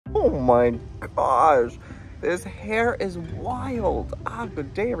Oh my gosh. This hair is wild.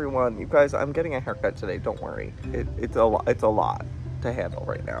 Good day, everyone. You guys, I'm getting a haircut today. Don't worry. It's a lot to handle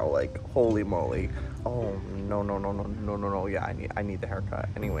right now. Like, holy moly. Oh, no. Yeah, I need the haircut.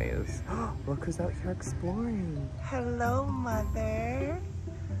 Anyways, look who's out here exploring. Hello, mother.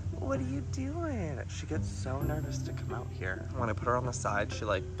 What are you doing? She gets so nervous to come out here. When I put her on the side, she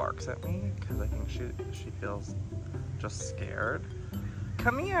like barks at me because I think she feels just scared.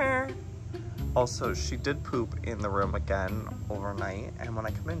 Come here. Also, she did poop in the room again overnight, and when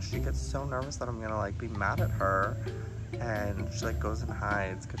I come in, she gets so nervous that I'm gonna like be mad at her, and she like goes and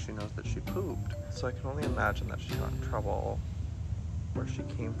hides because she knows that she pooped. So I can only imagine that she got in trouble where she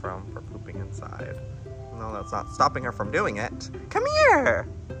came from for pooping inside. No, that's not stopping her from doing it. Come here!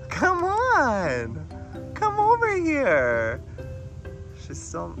 Come on! Come over here! She's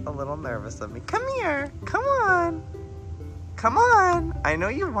still a little nervous of me. Come here! Come on! Come on! I know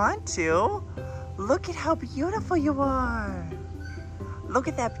you want to. Look at how beautiful you are. Look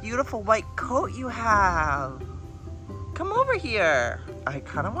at that beautiful white coat you have. Come over here. I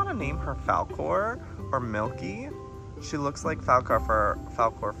kind of want to name her Falcor or Milky. She looks like Falcor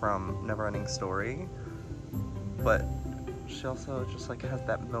from Neverending Story. But she also just like has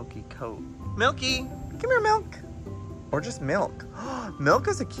that milky coat. Milky! Come here, Milk! Or just Milk. Milk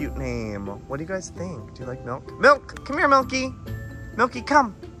is a cute name. What do you guys think? Do you like Milk? Milk! Come here, Milky! Milky,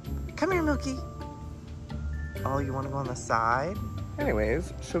 come! Come here, Milky! Oh, you want to go on the side?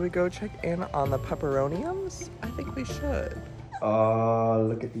 Anyways, should we go check in on the pepperoniums? I think we should. Oh,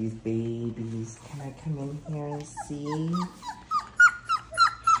 look at these babies. Can I come in here and see?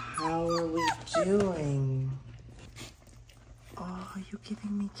 How are we doing? Oh, are you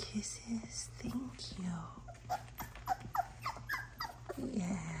giving me kisses? Thank you.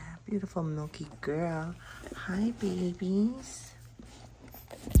 Yeah, beautiful milky girl. Hi, babies.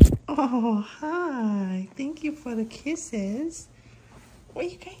 Oh, hi. Thank you for the kisses. What are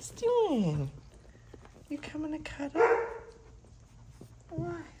you guys doing? You coming to cuddle?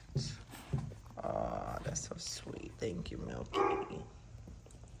 What? Oh, that's so sweet. Thank you, Milky.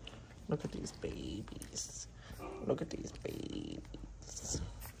 Look at these babies. Look at these babies.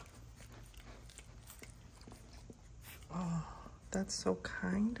 Oh, that's so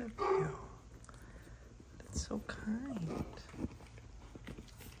kind of you. That's so kind.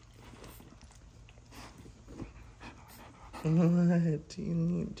 What do you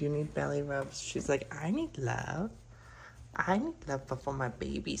need? Do you need belly rubs? She's like, I need love. I need love before my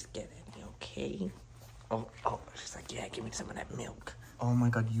babies get any, okay? Oh, she's like, yeah, give me some of that milk. Oh my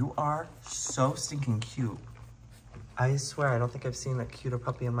God, you are so stinking cute. I swear, I don't think I've seen a cuter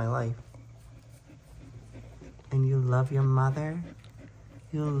puppy in my life. And you love your mother?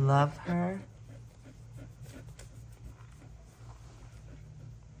 You love her?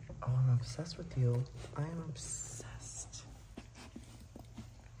 Oh, I'm obsessed with you. I am obsessed.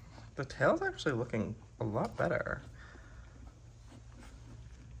 The tail's actually looking a lot better.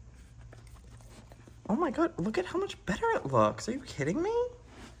 Oh my God, look at how much better it looks. Are you kidding me?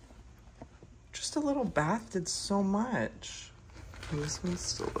 Just a little bath did so much. And this one's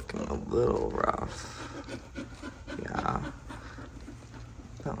still looking a little rough. Yeah.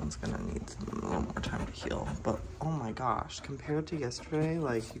 That one's gonna need a little more time to heal. But oh my gosh, compared to yesterday,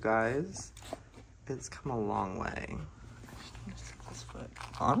 like you guys, it's come a long way. This foot.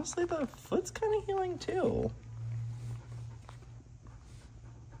 Honestly, the foot's kind of healing too.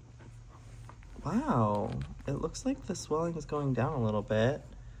 Wow, it looks like the swelling is going down a little bit.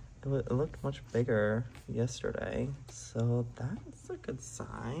 It looked much bigger yesterday, so that's a good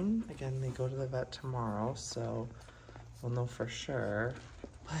sign. Again, they go to the vet tomorrow, so we'll know for sure.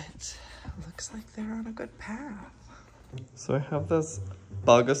 But it looks like they're on a good path. So I have this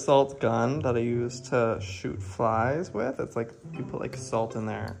bug assault gun that I use to shoot flies with. It's like, you put like salt in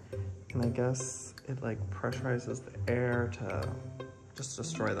there, and I guess it like pressurizes the air to just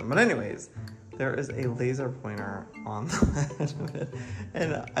destroy them. But anyways, there is a laser pointer on the head of it,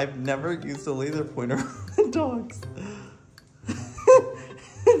 and I've never used a laser pointer on dogs.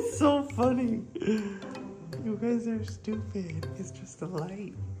 It's so funny. You guys are stupid. It's just a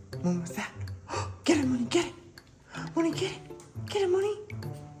light. Mom, what's that? Get it, Mooney, get it. Mooney, get it. Get it, Mooney.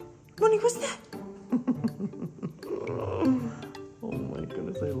 Mooney, what's that? Oh my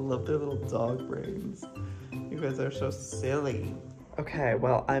goodness, I love their little dog brains. You guys are so silly. Okay,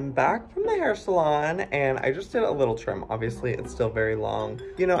 well, I'm back from the hair salon, and I just did a little trim. Obviously, it's still very long.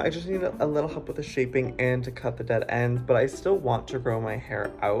 You know, I just need a little help with the shaping and to cut the dead ends, but I still want to grow my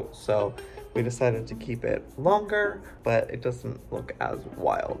hair out, so we decided to keep it longer, but it doesn't look as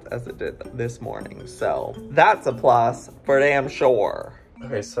wild as it did this morning, so that's a plus for damn sure.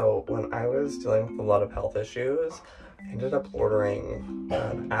 Okay, so when I was dealing with a lot of health issues, I ended up ordering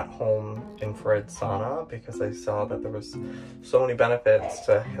an at-home infrared sauna because I saw that there was so many benefits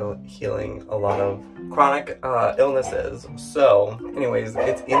to healing a lot of chronic illnesses. So anyways,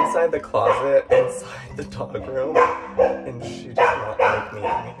 it's inside the closet, inside the dog room, and she does not like me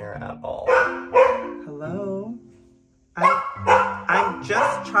in here at all. Hello? I'm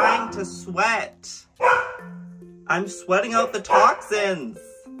just trying to sweat. I'm sweating out the toxins.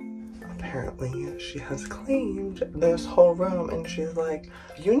 Apparently, she has claimed this whole room, and she's like,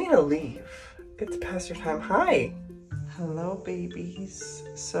 you need to leave. It's past your time. Hi. Hello, babies.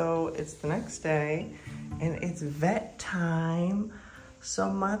 So it's the next day, and it's vet time. So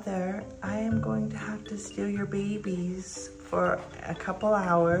mother, I am going to have to steal your babies for a couple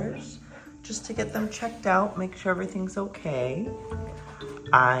hours just to get them checked out, make sure everything's okay.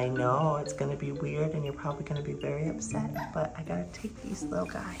 I know it's gonna be weird and you're probably gonna be very upset, but I gotta take these little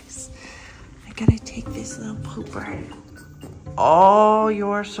guys. I gotta take this little pooper. Oh,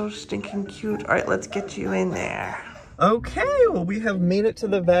 you're so stinking cute. All right, let's get you in there. Okay, well, we have made it to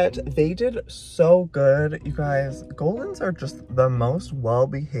the vet. They did so good. You guys, Goldens are just the most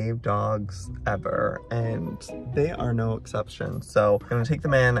well-behaved dogs ever, and they are no exception. So I'm gonna take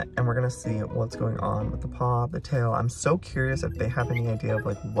them in and we're gonna see what's going on with the paw, the tail. I'm so curious if they have any idea of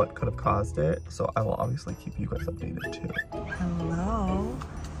like what could have caused it. So I will obviously keep you guys updated too. Hello.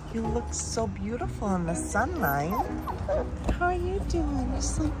 You look so beautiful in the sunlight. How are you doing? You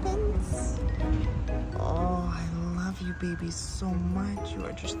sleeping? Oh, I love you babies so much. You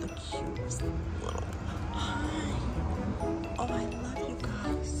are just the cutest little. Hi. Oh, I love you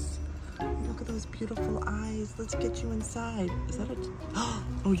guys. Look at those beautiful eyes. Let's get you inside. Is that a...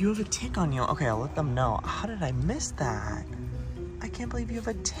 Oh, you have a tick on you. Okay, I'll let them know. How did I miss that? I can't believe you have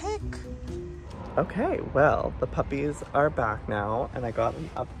a tick. Okay, well, the puppies are back now, and I got an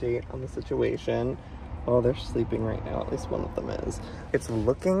update on the situation. Oh, they're sleeping right now. At least one of them is. It's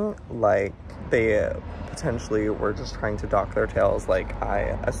looking like they potentially were just trying to dock their tails like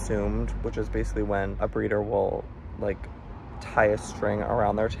I assumed, which is basically when a breeder will like tie a string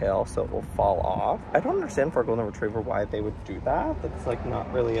around their tail so it will fall off. I don't understand for a golden retriever why they would do that. That's like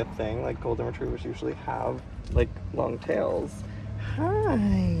not really a thing. Like golden retrievers usually have like long tails.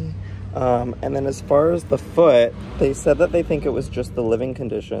 Hi. And then as far as the foot, they said that they think it was just the living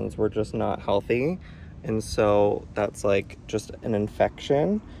conditions were just not healthy. And so that's like just an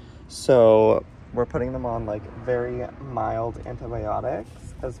infection. So we're putting them on like very mild antibiotics,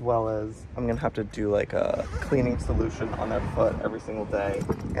 as well as I'm gonna have to do like a cleaning solution on their foot every single day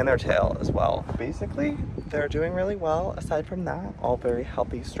and their tail as well. Basically, they're doing really well. Aside from that, all very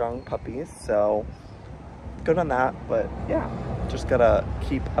healthy, strong puppies. So good on that, but yeah, just gotta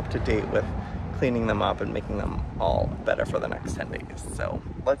keep up to date with cleaning them up and making them all better for the next 10 days. So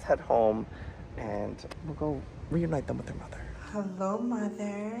let's head home and we'll go reunite them with their mother. Hello,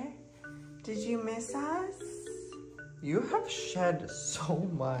 mother. Did you miss us? You have shed so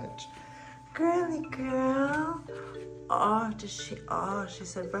much. Girly girl. Oh, she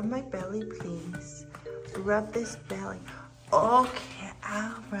said, rub my belly, please. Rub this belly. Okay,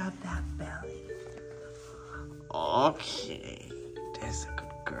 I'll rub that belly. Okay, that's a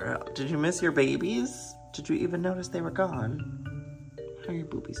good girl. Did you miss your babies? Did you even notice they were gone? How are your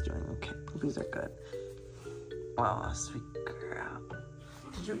boobies doing? Okay, boobies are good. Oh, sweet girl.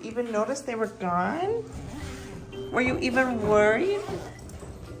 Did you even notice they were gone? Were you even worried?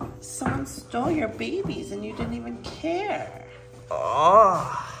 Someone stole your babies and you didn't even care.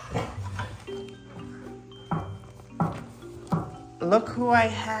 Oh. Look who I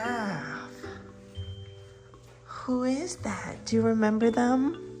have. Who is that? Do you remember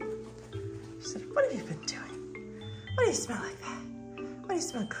them? She said, what have you been doing? Why do you smell like that? Why do you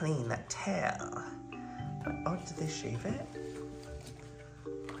smell clean, that tail? Oh, did they shave it?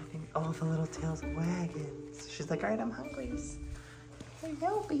 I think, oh, the little tail's wagging. So she's like, all right, I'm hungry.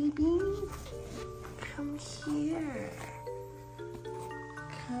 Hello, baby. Come here.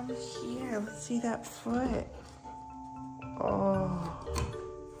 Come here. Let's see that foot. Oh.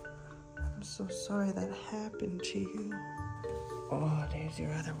 I'm so sorry that happened to you. Oh, there's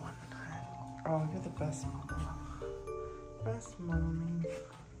your other one. Oh, you're the best mom. Best mommy.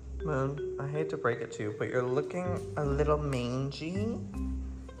 Moon, I hate to break it to you, but you're looking a little mangy.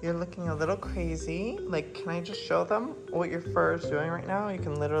 You're looking a little crazy. Like, can I just show them what your fur is doing right now? You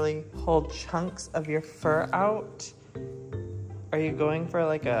can literally hold chunks of your fur out. Are you going for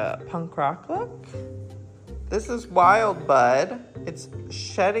like a punk rock look? This is wild, bud. It's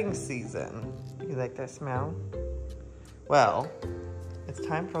shedding season. You like that smell? Well, it's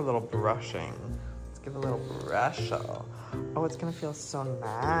time for a little brushing. Let's give a little brush. Oh, it's gonna feel so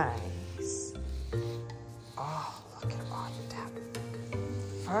nice. Oh, look at all that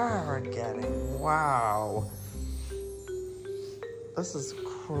fur we're getting. Wow. This is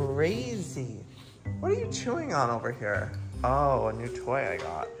crazy. What are you chewing on over here? Oh, a new toy I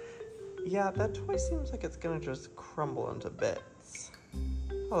got. Yeah, that toy seems like it's gonna just crumble into bits.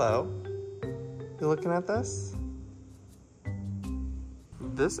 Hello. You looking at this?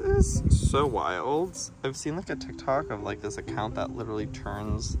 This is so wild. I've seen like a TikTok of like this account that literally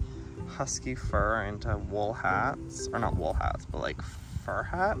turns husky fur into wool hats. Or not wool hats, but like fur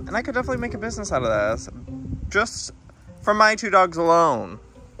hat. And I could definitely make a business out of this. Just for my 2 dogs alone.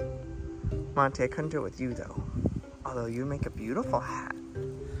 Monty, I couldn't do it with you though. Although you make a beautiful hat.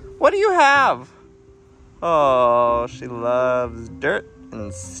 What do you have? Oh, she loves dirt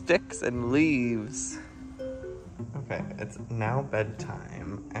and sticks and leaves. Okay, it's now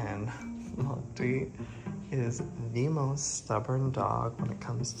bedtime, and Monty is the most stubborn dog when it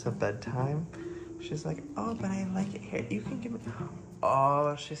comes to bedtime. She's like, oh, but I like it here. You can give me...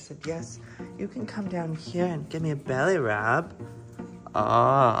 Oh, she said, yes, you can come down here and give me a belly rub.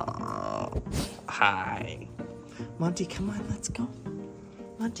 Oh, hi. Monty, come on, let's go.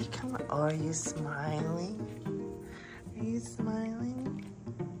 Monty, come on. Oh, are you smiling? Are you smiling?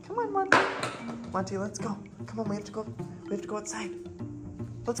 Come on, Monty. Monty, let's go. Come on, we have to go outside.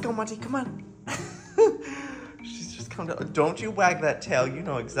 Let's go, Monty, come on. She's just come down. Don't you wag that tail. You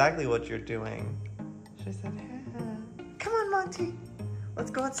know exactly what you're doing. She said, hey. Come on, Monty.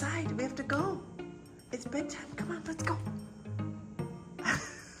 Let's go outside. We have to go. It's bedtime. Come on, let's go.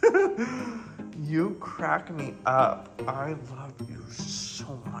 You crack me up. I love you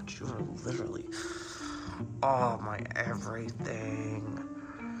so much. You're literally, oh, my everything.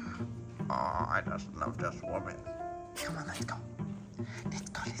 Oh, I just love this woman. Come on, let's go. Let's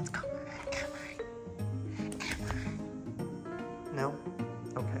go, let's go. Come on. Come on. No?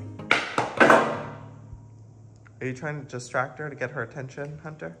 Okay. Are you trying to distract her to get her attention,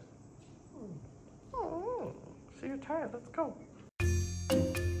 Hunter? Oh, so you're tired. Let's go.